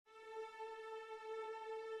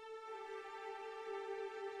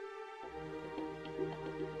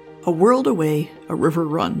A world away, a river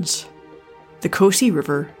runs. The Kosi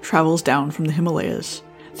River travels down from the Himalayas,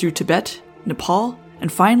 through Tibet, Nepal,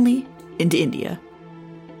 and finally into India.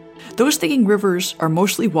 Those thinking rivers are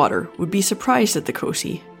mostly water would be surprised at the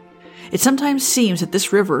Kosi. It sometimes seems that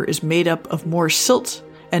this river is made up of more silt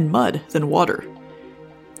and mud than water,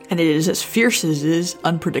 and it is as fierce as it is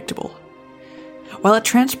unpredictable. While it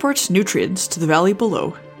transports nutrients to the valley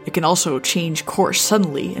below, it can also change course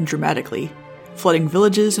suddenly and dramatically, flooding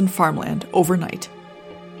villages and farmland overnight.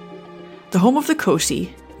 The home of the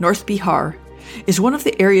Kosi, North Bihar, is one of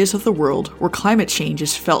the areas of the world where climate change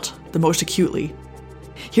is felt the most acutely.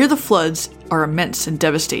 Here the floods are immense and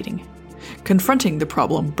devastating. Confronting the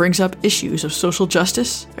problem brings up issues of social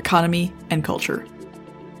justice, economy, and culture.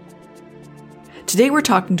 Today we're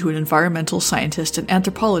talking to an environmental scientist and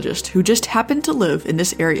anthropologist who just happened to live in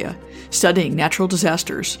this area, studying natural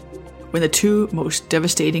disasters, when the two most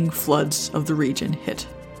devastating floods of the region hit.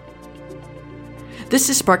 This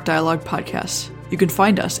is Spark Dialogue Podcasts. You can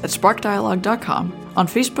find us at sparkdialogue.com, on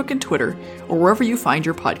Facebook and Twitter, or wherever you find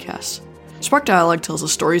your podcasts. Spark Dialogue tells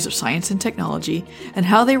us stories of science and technology and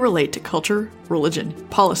how they relate to culture, religion,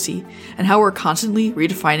 policy, and how we're constantly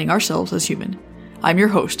redefining ourselves as human. I'm your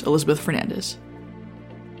host, Elizabeth Fernandez.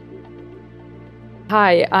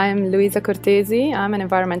 Hi, I'm Luisa Cortesi. I'm an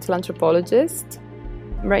environmental anthropologist.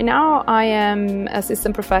 Right now, I am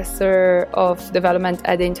assistant professor of development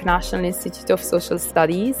at the International Institute of Social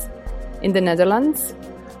Studies in the Netherlands.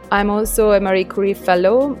 I'm also a Marie Curie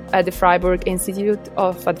Fellow at the Freiburg Institute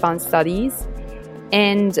of Advanced Studies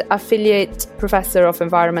and affiliate professor of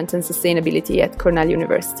environment and sustainability at Cornell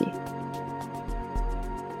University.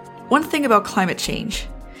 One thing about climate change,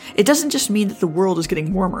 it doesn't just mean that the world is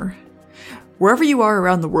getting warmer. Wherever you are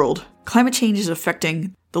around the world, climate change is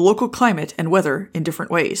affecting the local climate and weather in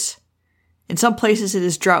different ways. In some places it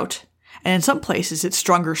is drought, and in some places it's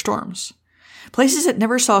stronger storms. Places that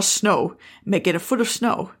never saw snow may get a foot of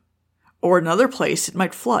snow, or in another place it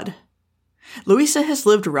might flood. Luisa has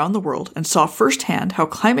lived around the world and saw firsthand how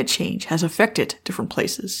climate change has affected different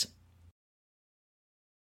places.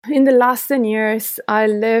 In the last 10 years, I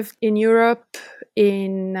lived in Europe,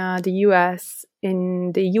 in the US,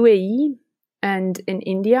 in the UAE, and in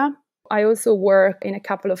India. I also work in a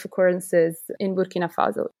couple of occurrences in Burkina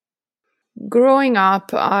Faso. Growing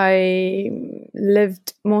up, I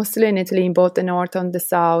lived mostly in Italy, in both the north and the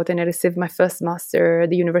south, and I received my first master at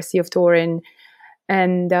the University of Turin,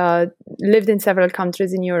 and lived in several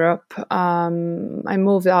countries in Europe. I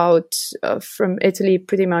moved out from Italy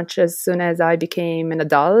pretty much as soon as I became an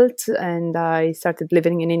adult, and I started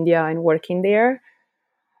living in India and working there.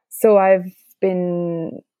 So I've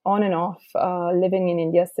been on and off living in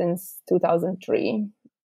India since 2003.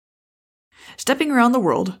 Stepping around the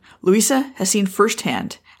world, Luisa has seen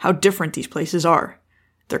firsthand how different these places are,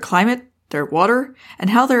 their climate, their water, and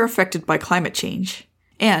how they're affected by climate change,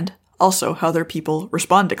 and also how their people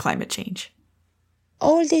respond to climate change.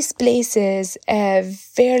 All these places have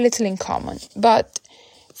very little in common, but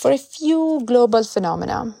for a few global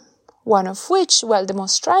phenomena, one of which, well, the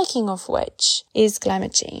most striking of which, is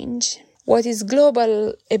climate change. What is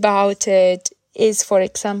global about it is, for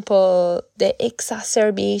example, the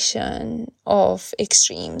exacerbation of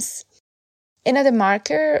extremes. Another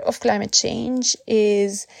marker of climate change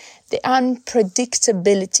is the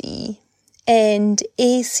unpredictability and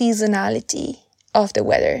aseasonality of the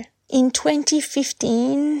weather. In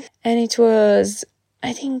 2015, and it was,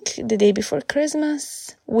 I think, the day before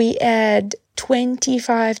Christmas, we had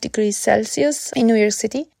 25 degrees Celsius in New York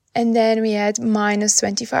City, and then we had minus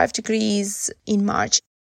 25 degrees in March.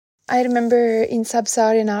 I remember in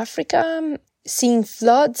sub-Saharan Africa seeing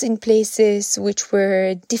floods in places which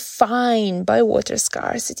were defined by water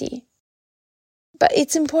scarcity. But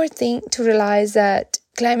it's important to realize that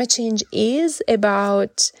climate change is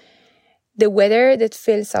about the weather that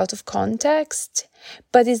feels out of context,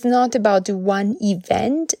 but it's not about the one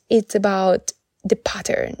event, it's about the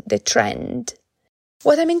pattern, the trend.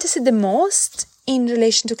 What I'm interested the most in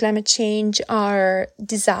relation to climate change are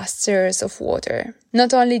disasters of water,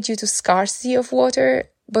 not only due to scarcity of water,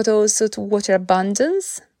 but also to water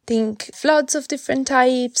abundance. Think floods of different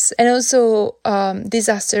types, and also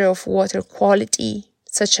disaster of water quality,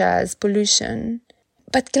 such as pollution.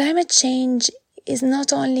 But climate change is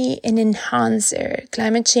not only an enhancer,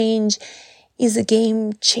 climate change is a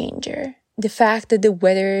game changer. The fact that the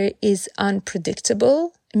weather is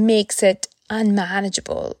unpredictable makes it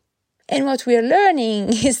unmanageable. And what we are learning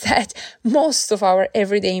is that most of our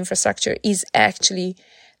everyday infrastructure is actually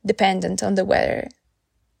dependent on the weather.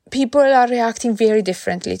 People are reacting very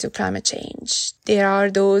differently to climate change. There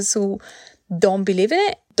are those who don't believe in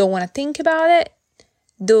it, don't want to think about it.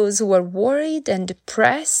 those who are worried and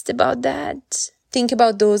depressed about that. Think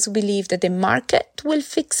about those who believe that the market will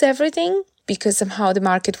fix everything because somehow the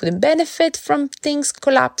market wouldn't benefit from things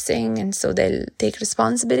collapsing and so they'll take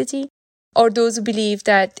responsibility. Or those who believe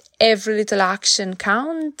that every little action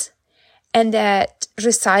counts and that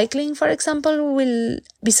recycling, for example, will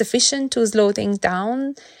be sufficient to slow things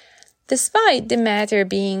down, despite the matter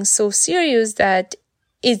being so serious that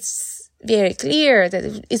it's very clear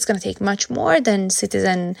that it's going to take much more than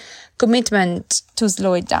citizen commitment to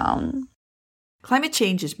slow it down. Climate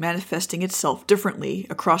change is manifesting itself differently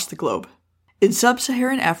across the globe. In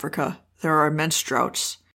sub-Saharan Africa, there are immense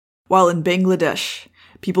droughts, while in Bangladesh,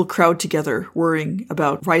 people crowd together worrying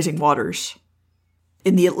about rising waters.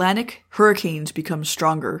 In the Atlantic, hurricanes become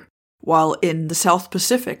stronger, while in the South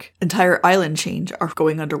Pacific, entire island chains are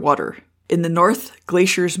going underwater. In the north,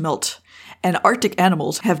 glaciers melt, and Arctic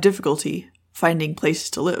animals have difficulty finding places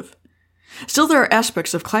to live. Still, there are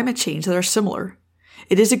aspects of climate change that are similar.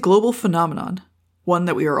 It is a global phenomenon, one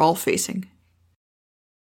that we are all facing.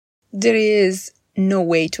 There is no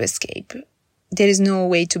way to escape. There is no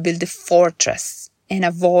way to build a fortress and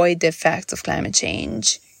avoid the effects of climate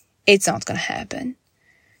change. It's not going to happen.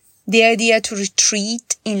 The idea to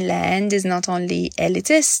retreat inland is not only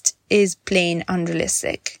elitist, is plain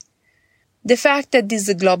unrealistic. The fact that this is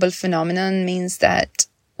a global phenomenon means that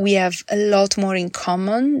we have a lot more in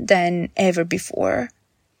common than ever before.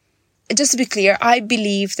 Just to be clear, I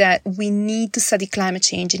believe that we need to study climate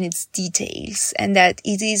change in its details, and that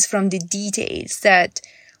it is from the details that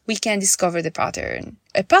we can discover the pattern.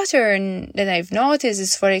 A pattern that I've noticed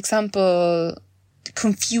is, for example,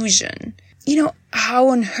 confusion. How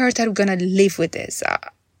on earth are we going to live with this?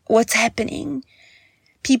 What's happening?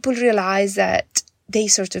 People realize that they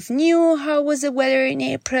sort of knew how was the weather in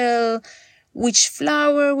April, which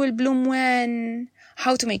flower will bloom when,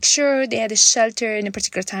 how to make sure they had a shelter in a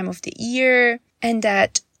particular time of the year, and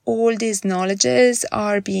that all these knowledges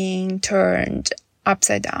are being turned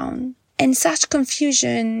upside down. And such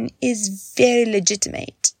confusion is very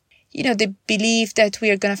legitimate. The belief that we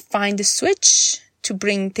are going to find a switch to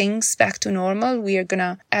bring things back to normal, we are going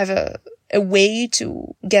to have a way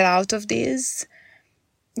to get out of this.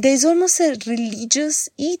 There's almost a religious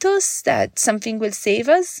ethos that something will save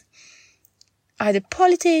us. Either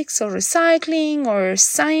politics or recycling or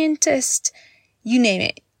scientists, you name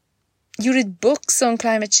it. You read books on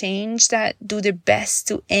climate change that do their best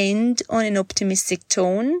to end on an optimistic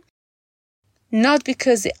tone. Not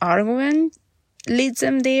because the argument leads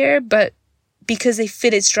them there, but because they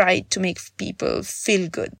feel it's right to make people feel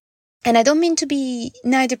good. And I don't mean to be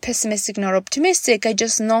neither pessimistic nor optimistic. I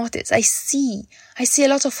just notice, I see a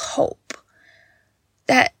lot of hope.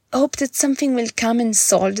 That hope that something will come and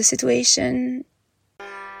solve the situation.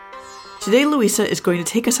 Today, Louisa is going to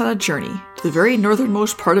take us on a journey to the very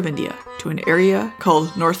northernmost part of India, to an area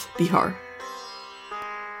called North Bihar.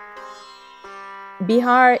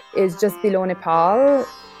 Bihar is just below Nepal.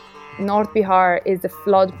 North Bihar is the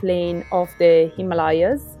floodplain of the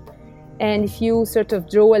Himalayas. And if you sort of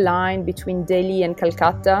draw a line between Delhi and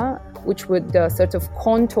Calcutta, which would sort of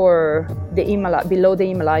contour the Himalaya, below the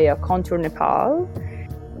Himalaya, contour Nepal,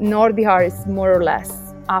 North Bihar is more or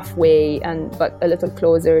less halfway, but a little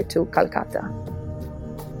closer to Calcutta.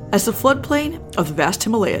 As the floodplain of the vast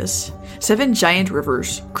Himalayas, 7 giant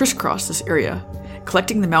rivers crisscross this area,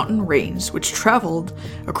 collecting the mountain rains which traveled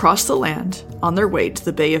across the land on their way to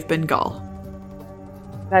the Bay of Bengal.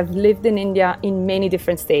 I've lived in India in many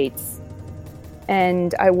different states,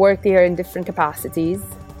 and I worked here in different capacities.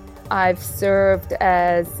 I've served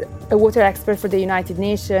as a water expert for the United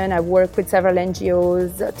Nations. I've worked with several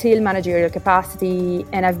NGOs till managerial capacity,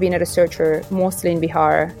 and I've been a researcher mostly in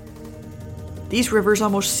Bihar. These rivers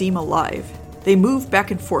almost seem alive. They move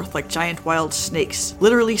back and forth like giant wild snakes,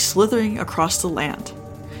 literally slithering across the land.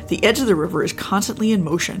 The edge of the river is constantly in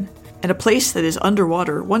motion, and a place that is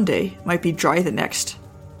underwater one day might be dry the next.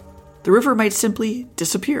 The river might simply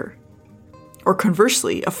disappear. Or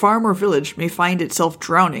conversely, a farm or village may find itself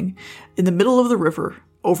drowning in the middle of the river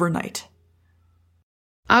overnight.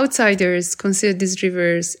 Outsiders consider these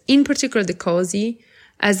rivers, in particular the Kosi,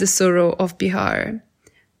 as the sorrow of Bihar.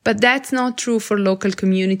 But that's not true for local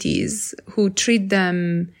communities who treat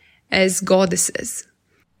them as goddesses.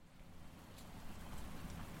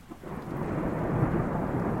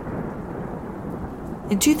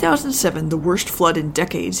 In 2007, the worst flood in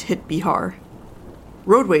decades hit Bihar.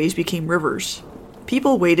 Roadways became rivers.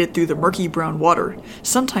 People waded through the murky brown water,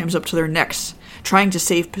 sometimes up to their necks, trying to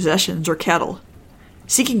save possessions or cattle.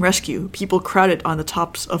 Seeking rescue, people crowded on the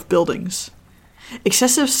tops of buildings.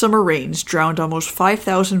 Excessive summer rains drowned almost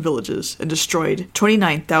 5,000 villages and destroyed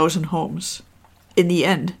 29,000 homes. In the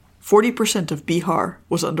end, 40% of Bihar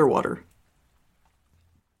was underwater.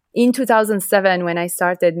 In 2007, when I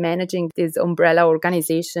started managing this umbrella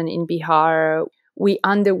organization in Bihar, we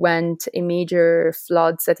underwent a major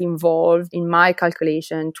floods that involved, in my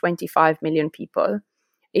calculation, 25 million people.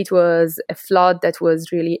 It was a flood that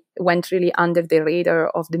went really under the radar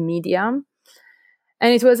of the media.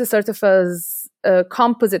 And it was a sort of a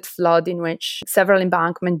composite flood in which several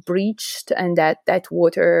embankments breached and that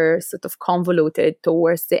water sort of convoluted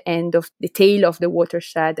towards the end of the tail of the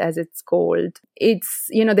watershed, as it's called. It's,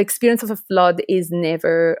 the experience of a flood is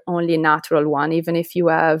never only a natural one. Even if you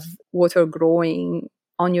have water growing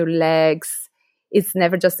on your legs, it's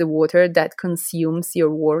never just the water that consumes your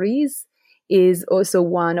worries. Is also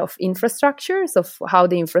one of infrastructures, of how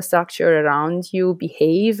the infrastructure around you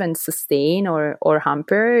behave and sustain or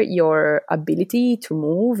hamper your ability to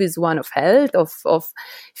move, is one of health, of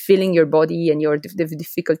feeling your body and the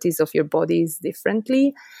difficulties of your bodies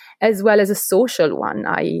differently, as well as a social one.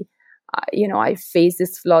 I face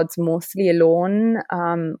these floods mostly alone,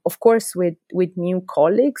 of course, with new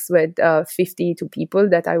colleagues, with 52 people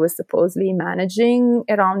that I was supposedly managing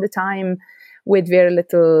around the time, with very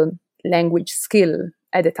little language skill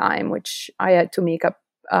at the time, which I had to make up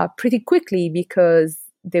pretty quickly because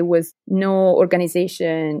there was no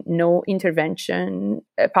organization, no intervention,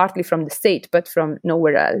 partly from the state, but from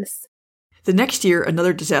nowhere else. The next year,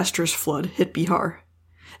 another disastrous flood hit Bihar.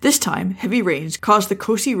 This time, heavy rains caused the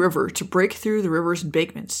Kosi River to break through the river's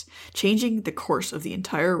embankments, changing the course of the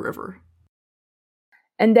entire river.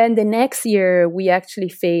 And then the next year, we actually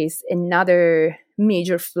faced another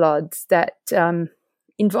major flood that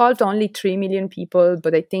involved only 3 million people,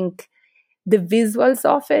 but I think the visuals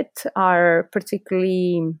of it are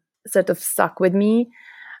particularly sort of stuck with me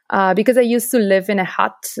because I used to live in a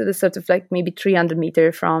hut, sort of like maybe 300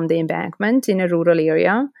 meters from the embankment in a rural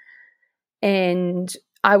area. And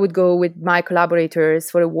I would go with my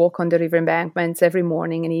collaborators for a walk on the river embankments every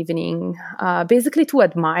morning and evening, basically to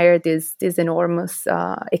admire this enormous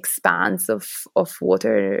expanse of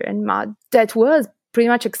water and mud that was pretty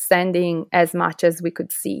much extending as much as we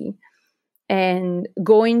could see. And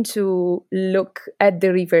going to look at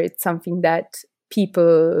the river, it's something that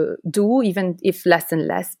people do, even if less and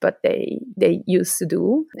less, but they used to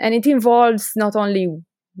do. And it involves not only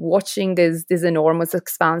watching this enormous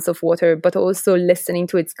expanse of water, but also listening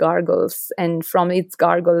to its gargles, and from its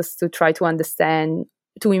gargles to try to understand,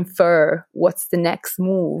 to infer what's the next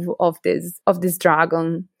move of this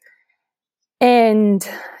dragon. And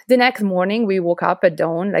the next morning, we woke up at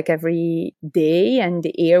dawn, like every day, and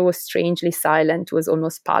the air was strangely silent, was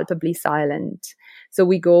almost palpably silent. So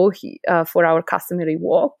we go for our customary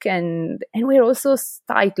walk, and we're also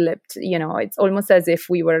tight-lipped. It's almost as if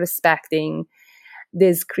we were respecting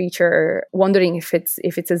this creature, wondering if it's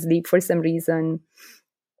asleep for some reason.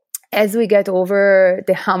 As we get over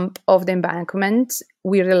the hump of the embankment,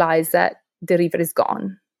 we realize that the river is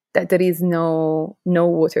gone, that there is no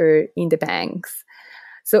water in the banks.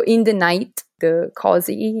 So in the night, the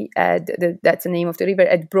Kosi, that's the name of the river,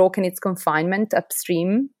 had broken its confinement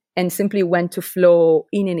upstream and simply went to flow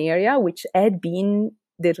in an area which had been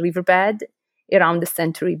the riverbed around a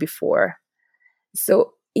century before.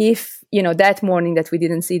 So if, that morning that we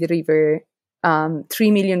didn't see the river,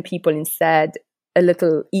 3 million people instead, a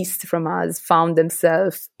little east from us, found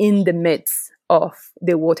themselves in the midst of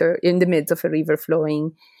the water, in the midst of a river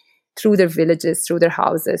flowing through their villages, through their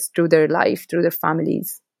houses, through their life, through their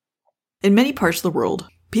families. In many parts of the world,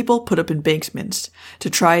 people put up embankments to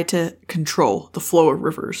try to control the flow of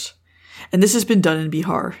rivers. And this has been done in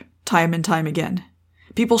Bihar, time and time again.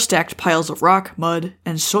 People stacked piles of rock, mud,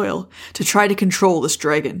 and soil to try to control this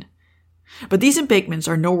dragon. But these embankments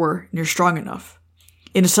are nowhere near strong enough.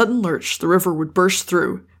 In a sudden lurch, the river would burst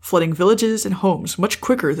through, flooding villages and homes much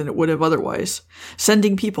quicker than it would have otherwise,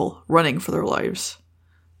 sending people running for their lives.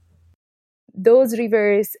 Those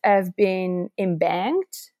rivers have been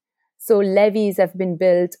embanked, so levees have been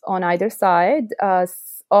built on either side,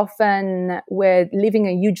 often with leaving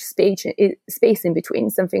a huge space in between,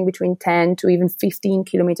 something between 10 to even 15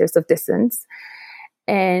 kilometers of distance.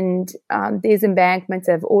 And these embankments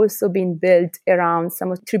have also been built around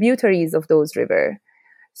some of the tributaries of those rivers.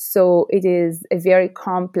 So it is a very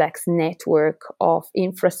complex network of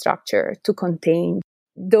infrastructure to contain.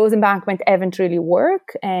 Those embankments haven't really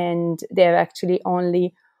worked, and they've actually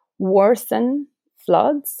only worsened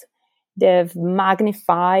floods. They've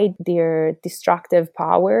magnified their destructive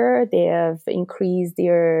power. They have increased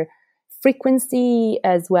their frequency,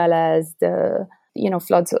 as well as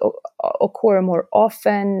floods occur more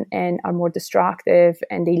often and are more destructive,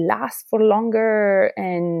 and they last for longer,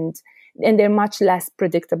 and they're much less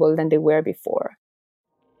predictable than they were before.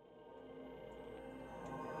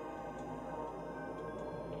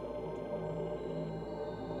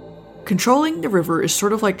 Controlling the river is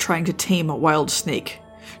sort of like trying to tame a wild snake.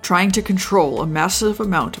 Trying to control a massive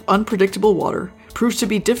amount of unpredictable water proves to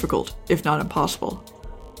be difficult, if not impossible.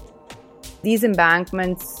 These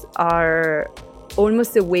embankments are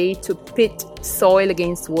almost a way to pit soil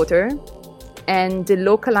against water, and the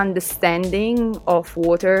local understanding of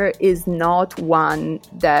water is not one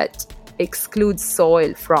that excludes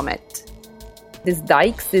soil from it. These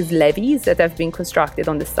dikes, these levees that have been constructed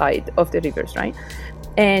on the side of the rivers, right?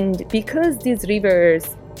 And because these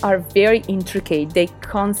rivers are very intricate, they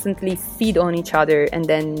constantly feed on each other and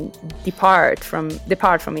then depart from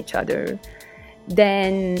each other.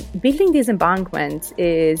 Then building these embankments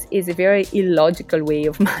is a very illogical way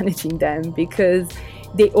of managing them, because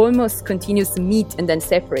they almost continuously meet and then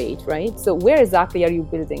separate, right? So where exactly are you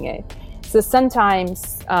building it? So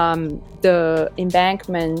sometimes the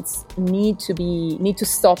embankments need to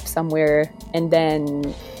stop somewhere, and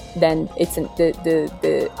then it's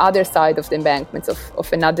the other side of the embankments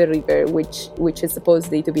of another river, which is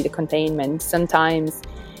supposedly to be the containment. Sometimes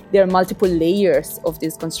there are multiple layers of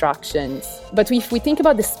these constructions. But if we think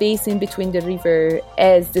about the space in between the river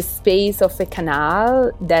as the space of a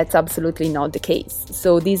canal, that's absolutely not the case.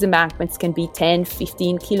 So these embankments can be 10,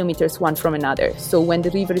 15 kilometers one from another. So when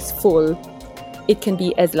the river is full, it can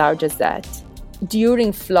be as large as that.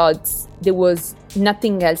 During floods, there was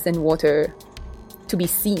nothing else than water to be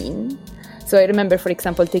seen. So I remember, for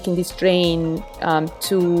example, taking this train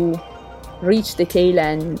to reach the tail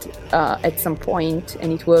end at some point,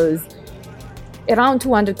 and it was around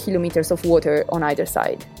 200 kilometers of water on either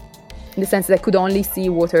side, in the sense that I could only see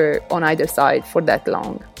water on either side for that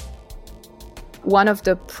long. One of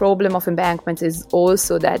the problem of embankments is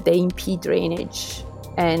also that they impede drainage,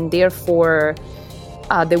 and therefore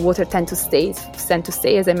the water tend to stay,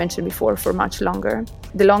 as I mentioned before, for much longer.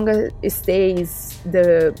 The longer it stays,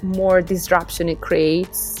 the more disruption it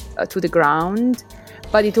creates to the ground,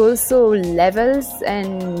 but it also levels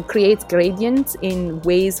and creates gradients in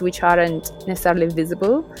ways which aren't necessarily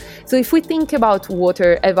visible. So if we think about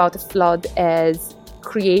a flood as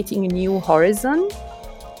creating a new horizon,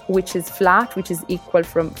 which is flat, which is equal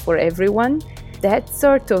for everyone, that's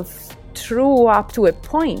sort of true up to a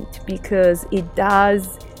point, because it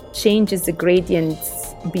does changes the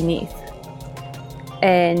gradients beneath.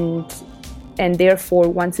 And therefore,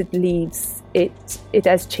 once it leaves, it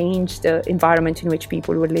has changed the environment in which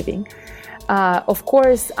people were living. Of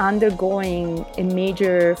course, undergoing a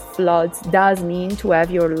major flood does mean to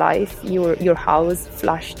have your house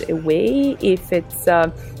flushed away. If it's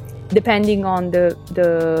depending on the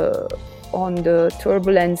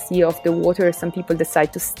turbulency of the water, some people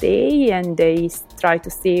decide to stay, and they try to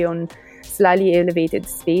stay on slightly elevated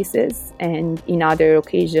spaces, and in other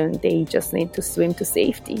occasions they just need to swim to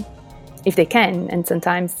safety if they can, and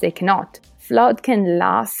sometimes they cannot. Flood can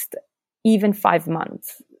last even 5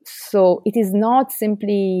 months, so it is not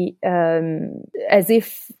simply as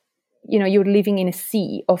if you're living in a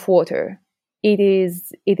sea of water. It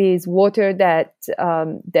is water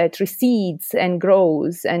that recedes and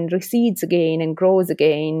grows and recedes again and grows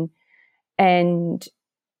again, and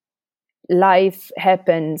life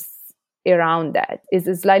happens around that. It's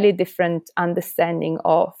a slightly different understanding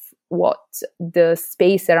of what the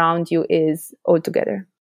space around you is altogether.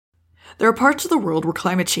 There are parts of the world where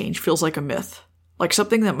climate change feels like a myth, like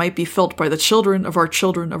something that might be felt by the children of our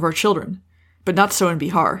children of our children, but not so in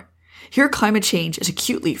Bihar. Here, climate change is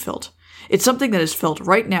acutely felt. It's something that is felt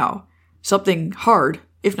right now, something hard,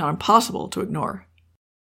 if not impossible, to ignore.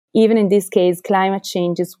 Even in this case, climate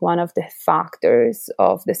change is one of the factors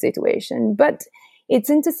of the situation. But it's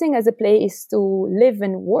interesting as a place to live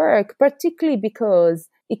and work, particularly because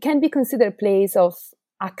it can be considered a place of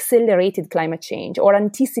accelerated climate change or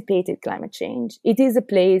anticipated climate change. It is a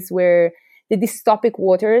place where the dystopic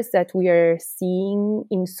waters that we are seeing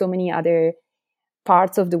in so many other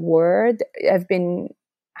parts of the world have been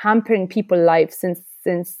hampering people's lives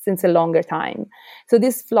since a longer time. So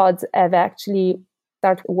these floods have actually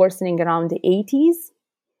started worsening around the 80s,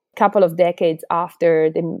 a couple of decades after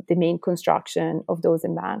the main construction of those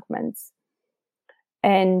embankments.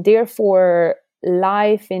 And therefore,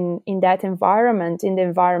 life in that environment, in the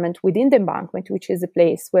environment within the embankment, which is a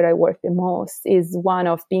place where I work the most, is one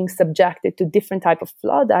of being subjected to different type of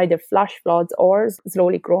flood, either flash floods or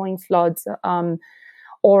slowly growing floods,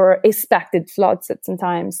 or expected floods that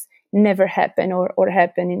sometimes never happen or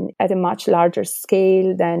happen at a much larger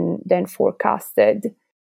scale than forecasted.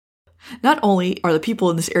 Not only are the people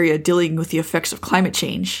in this area dealing with the effects of climate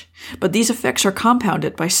change, but these effects are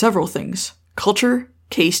compounded by several things: culture,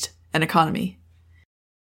 caste, and economy.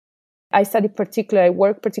 I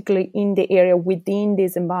work particularly in the area within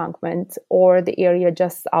this embankment or the area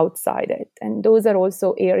just outside it. And those are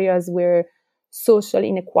also areas where social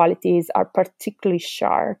inequalities are particularly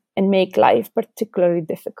sharp and make life particularly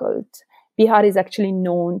difficult. Bihar is actually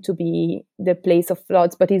known to be the place of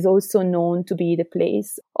floods, but is also known to be the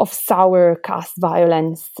place of sour caste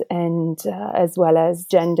violence and as well as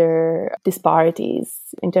gender disparities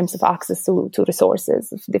in terms of access to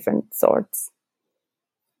resources of different sorts.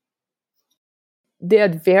 The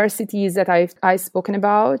adversities that I've spoken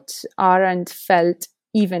about aren't felt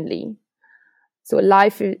evenly. So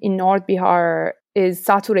life in North Bihar is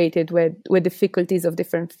saturated with difficulties of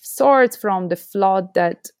different sorts, from the flood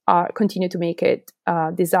that continue to make it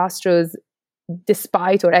disastrous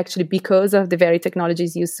despite or actually because of the very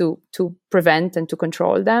technologies used to prevent and to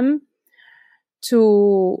control them,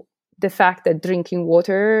 to the fact that drinking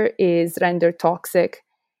water is rendered toxic,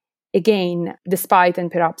 again, despite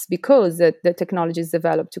and perhaps because the technologies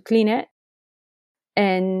developed to clean it.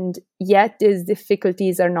 And yet these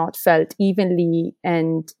difficulties are not felt evenly,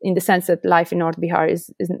 and in the sense that life in North Bihar is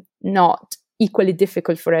not equally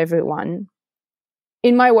difficult for everyone.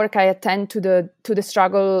 In my work, I attend to the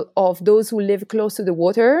struggle of those who live close to the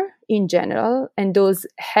water in general, and those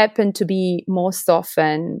happen to be most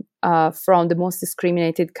often from the most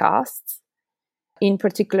discriminated castes, in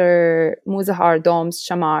particular Muzahar, Doms,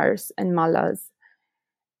 Chamars, and Mallas.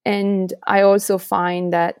 And I also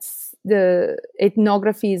find that the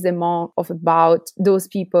ethnography is about those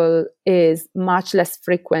people is much less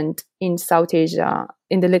frequent in South Asia,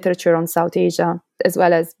 in the literature on South Asia, as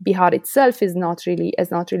well as Bihar itself has not really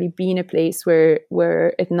been a place where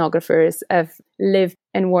ethnographers have lived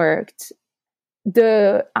and worked.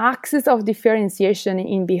 The axes of differentiation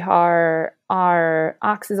in Bihar are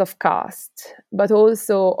axes of caste, but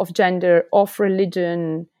also of gender, of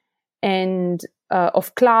religion, and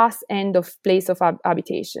of class and of place of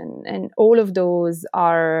habitation. And all of those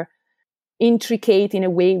are intricate in a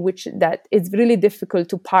way that it's really difficult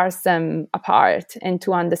to parse them apart and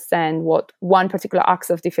to understand how one particular axe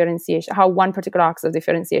of differentiation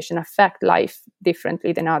affect life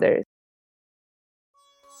differently than others.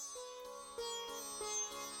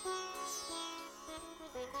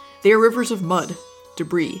 They are rivers of mud,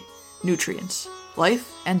 debris, nutrients,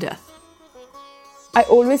 life and death. I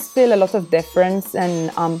always feel a lot of deference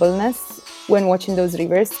and humbleness when watching those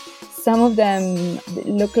rivers. Some of them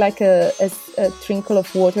look like a trickle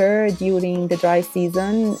of water during the dry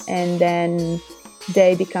season, and then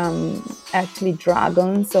they become actually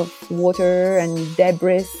dragons of water and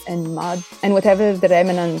debris and mud and whatever the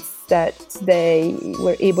remnants that they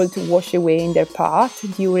were able to wash away in their path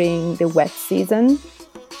during the wet season.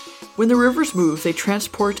 When the rivers move, they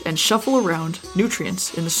transport and shuffle around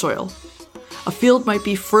nutrients in the soil. A field might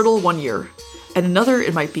be fertile one year, and another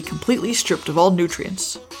it might be completely stripped of all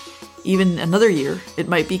nutrients. Even another year, it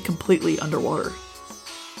might be completely underwater.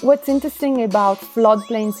 What's interesting about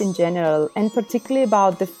floodplains in general, and particularly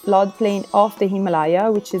about the floodplain of the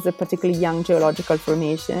Himalaya, which is a particularly young geological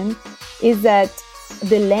formation, is that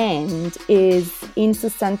the land is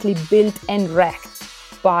incessantly built and wrecked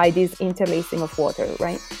by this interlacing of water,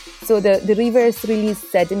 right? So the rivers release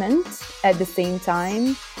sediment at the same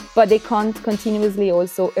time, but they can't continuously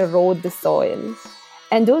also erode the soil.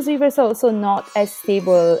 And those rivers are also not as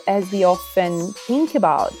stable as we often think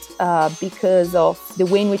about because of the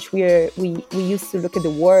way in which we used to look at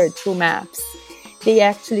the world through maps. They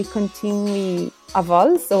actually continually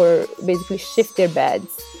avulse, or basically shift their beds.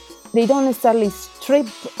 They don't necessarily strip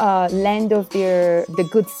land of the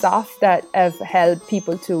good stuff that have helped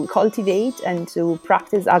people to cultivate and to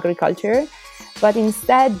practice agriculture, but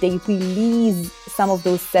instead they release some of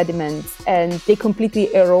those sediments and they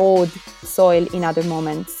completely erode soil in other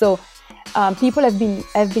moments. So people have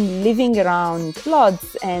been living around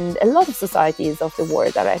floods, and a lot of societies of the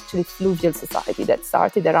world are actually fluvial society that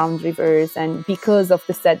started around rivers, and because of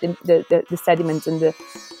the sediments and the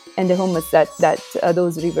humus that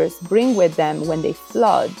those rivers bring with them when they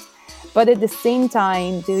flood. But at the same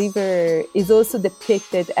time, the river is also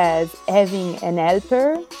depicted as having an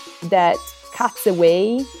helper that cuts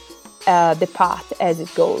away the path as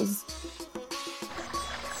it goes.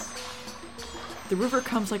 The river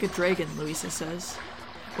comes like a dragon, Louisa says.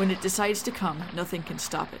 When it decides to come, nothing can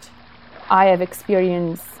stop it. I have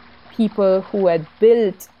experienced people who had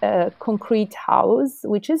built a concrete house,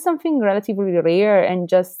 which is something relatively rare and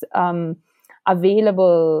just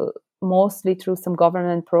available mostly through some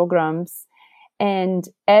government programs. And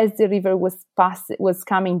as the river was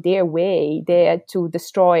coming their way, they had to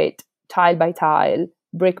destroy it tile by tile,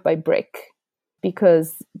 brick by brick,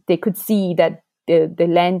 because they could see that the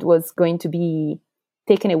land was going to be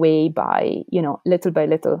taken away by, little by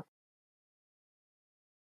little.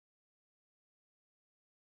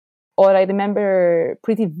 Or I remember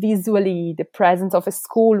pretty visually the presence of a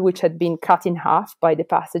school which had been cut in half by the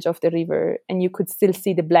passage of the river, and you could still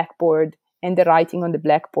see the blackboard and the writing on the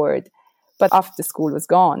blackboard, but after the school was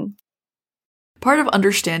gone. Part of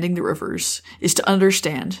understanding the rivers is to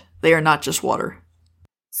understand they are not just water.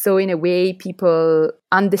 So in a way, people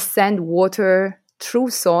understand water through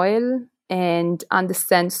soil and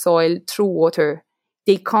understand soil through water.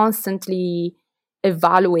 They constantly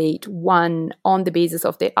evaluate one on the basis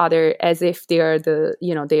of the other as if they are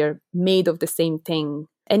they are made of the same thing.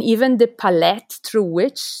 And even the palette through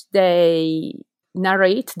which they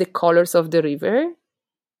narrate the colors of the river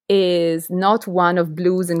is not one of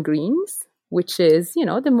blues and greens, which is,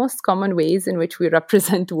 the most common ways in which we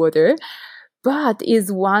represent water, but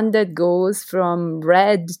is one that goes from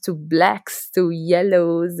red to blacks to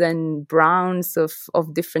yellows and browns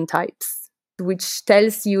of different types, which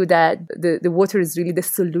tells you that the water is really the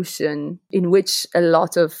solution in which a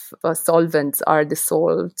lot of solvents are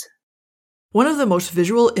dissolved. One of the most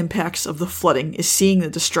visual impacts of the flooding is seeing the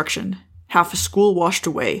destruction. Half a school washed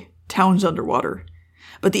away, towns underwater.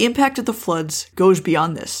 But the impact of the floods goes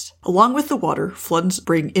beyond this. Along with the water, floods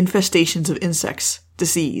bring infestations of insects,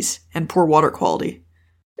 disease, and poor water quality.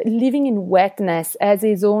 Living in wetness has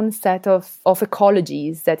its own set of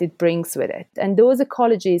ecologies that it brings with it. And those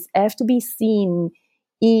ecologies have to be seen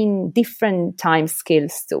in different time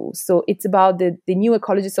scales too. So it's about the new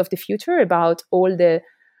ecologies of the future, about all the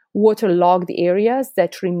waterlogged areas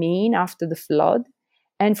that remain after the flood.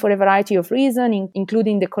 And for a variety of reasons,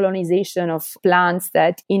 including the colonization of plants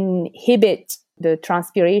that inhibit the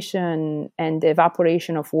transpiration and the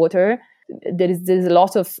evaporation of water, there's a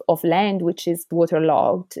lot of land which is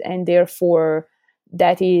waterlogged, and therefore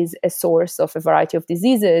that is a source of a variety of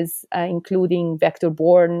diseases, including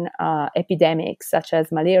vector-borne epidemics such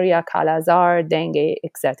as malaria, Kala-Azar, dengue,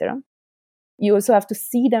 etc. You also have to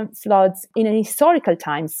see the floods in a historical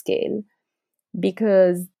time scale,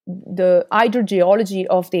 because the hydrogeology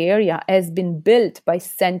of the area has been built by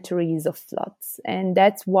centuries of floods. And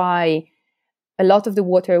that's why a lot of the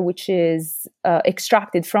water which is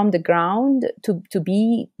extracted from the ground to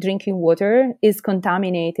be drinking water is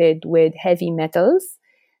contaminated with heavy metals,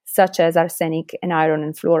 such as arsenic and iron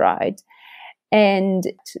and fluoride. And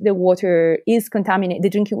the water is contaminated, the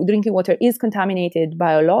drinking water is contaminated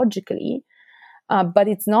biologically. But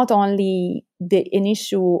it's not only an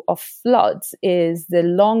issue of floods, is the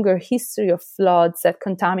longer history of floods that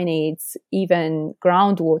contaminates even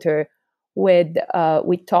groundwater with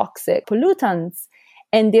toxic pollutants,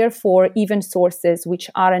 and therefore even sources which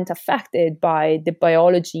aren't affected by the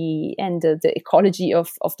biology and the ecology of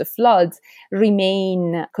the floods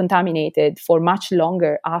remain contaminated for much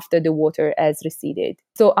longer after the water has receded.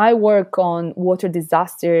 So I work on water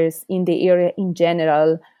disasters in the area in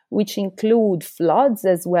general, which include floods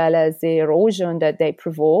as well as the erosion that they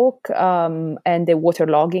provoke, and the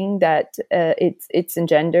waterlogging that it's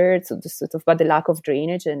engendered, so by the lack of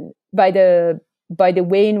drainage and by the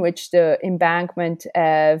way in which the embankment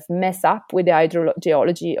have messed up with the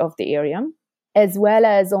hydrogeology of the area, as well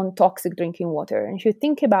as on toxic drinking water. And if you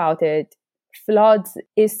think about it, floods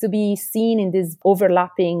is to be seen in these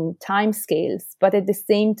overlapping timescales, but at the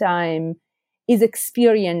same time is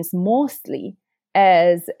experienced mostly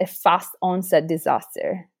as a fast onset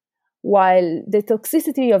disaster, while the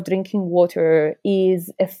toxicity of drinking water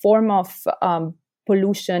is a form of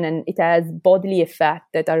pollution, and it has bodily effects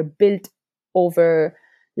that are built over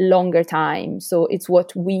longer time. So it's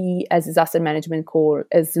what we as disaster management call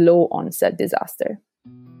a slow onset disaster.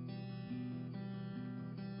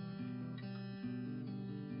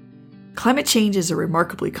 Climate change is a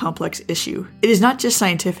remarkably complex issue. It is not just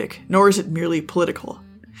scientific, nor is it merely political.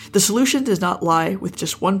 The solution does not lie with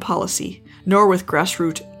just one policy, nor with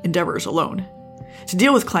grassroots endeavors alone. To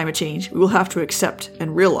deal with climate change, we will have to accept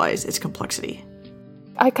and realize its complexity.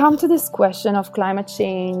 I come to this question of climate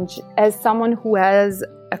change as someone who has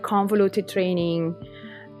a convoluted training.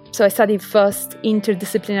 So I studied first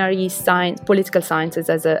interdisciplinary science, political sciences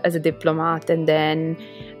as a diplomat, and then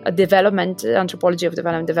anthropology of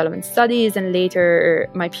development studies, and later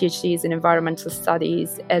my PhD is in environmental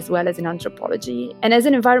studies as well as in anthropology. And as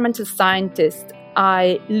an environmental scientist,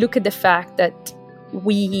 I look at the fact that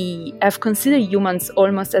we have considered humans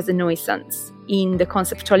almost as a nuisance in the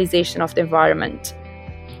conceptualization of the environment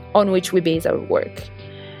on which we base our work.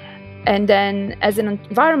 And then as an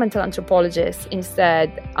environmental anthropologist,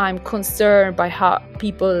 instead, I'm concerned by how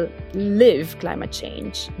people live climate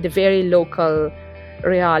change, the very local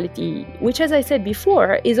reality, which, as I said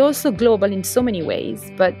before, is also global in so many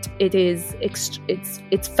ways, but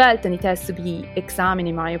it's felt and it has to be examined,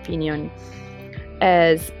 in my opinion,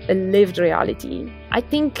 as a lived reality. I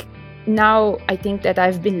think that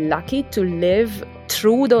I've been lucky to live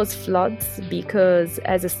through those floods, because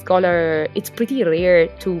as a scholar, it's pretty rare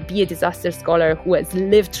to be a disaster scholar who has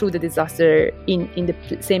lived through the disaster in the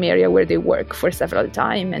same area where they work for several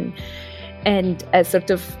times, and as sort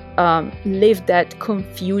of lived that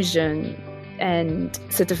confusion and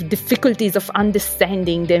sort of difficulties of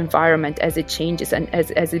understanding the environment as it changes and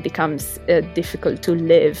as it becomes difficult to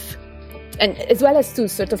live. And as well as to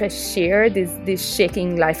sort of share this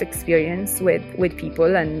shaking life experience with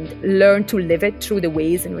people and learn to live it through the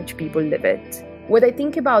ways in which people live it. What I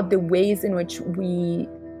think about the ways in which we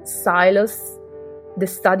silos the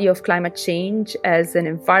study of climate change as an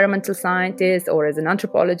environmental scientist or as an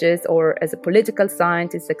anthropologist or as a political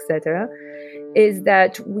scientist, etc., is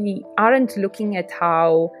that we aren't looking at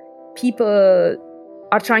how people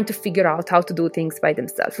are trying to figure out how to do things by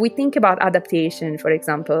themselves. We think about adaptation, for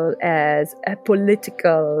example, as a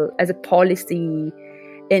policy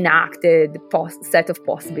enacted set of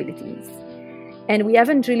possibilities. And we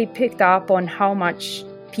haven't really picked up on how much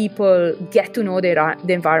people get to know the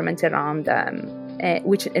environment around them,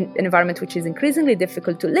 which an environment which is increasingly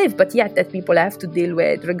difficult to live, but yet that people have to deal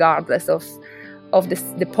with regardless of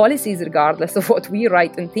the policies, regardless of what we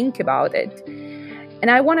write and think about it. And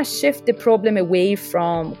I want to shift the problem away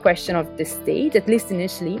from question of the state, at least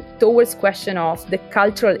initially, towards question of the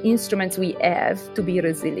cultural instruments we have to be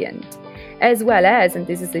resilient, as well as, and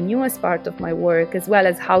this is the newest part of my work, as well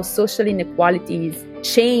as how social inequalities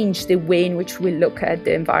change the way in which we look at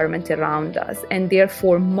the environment around us and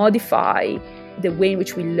therefore modify the way in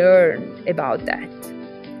which we learn about that.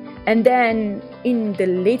 And then in the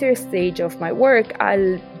later stage of my work,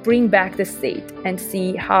 I'll bring back the state and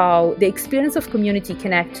see how the experience of community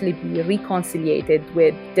can actually be reconciliated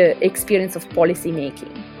with the experience of policy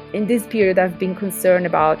making. In this period, I've been concerned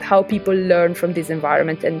about how people learn from this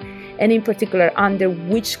environment and in particular, under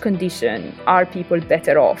which condition are people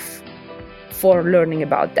better off for learning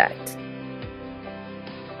about that.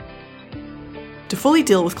 To fully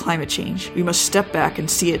deal with climate change, we must step back and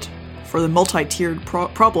see it for the multi-tiered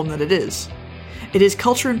problem that it is. It is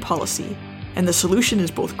culture and policy, and the solution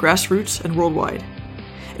is both grassroots and worldwide.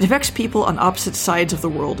 It affects people on opposite sides of the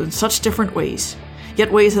world in such different ways,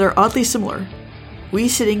 yet ways that are oddly similar. We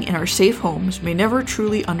sitting in our safe homes may never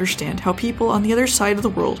truly understand how people on the other side of the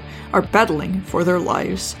world are battling for their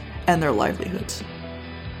lives and their livelihoods.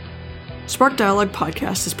 Spark Dialogue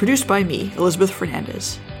Podcast is produced by me, Elizabeth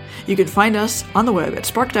Fernandez. You can find us on the web at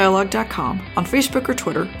sparkdialogue.com, on Facebook or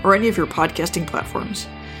Twitter, or any of your podcasting platforms.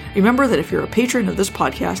 Remember that if you're a patron of this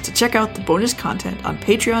podcast, to check out the bonus content on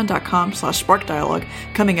patreon.com/sparkdialogue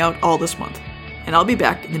coming out all this month. And I'll be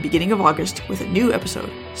back in the beginning of August with a new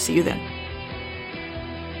episode. See you then.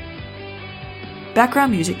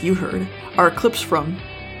 Background music you heard are clips from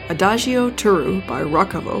Adagio Turu by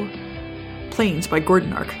Rockavo, Planes by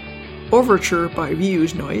Gordon Ark, Overture by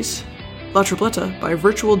Views Noise, La Tripleta by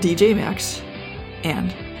Virtual DJ Max,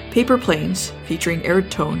 and Paper Planes featuring Arid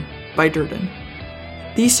Tone by Durden.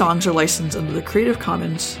 These songs are licensed under the Creative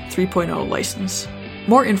Commons 3.0 license.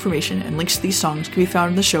 More information and links to these songs can be found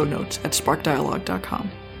in the show notes at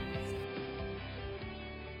sparkdialogue.com.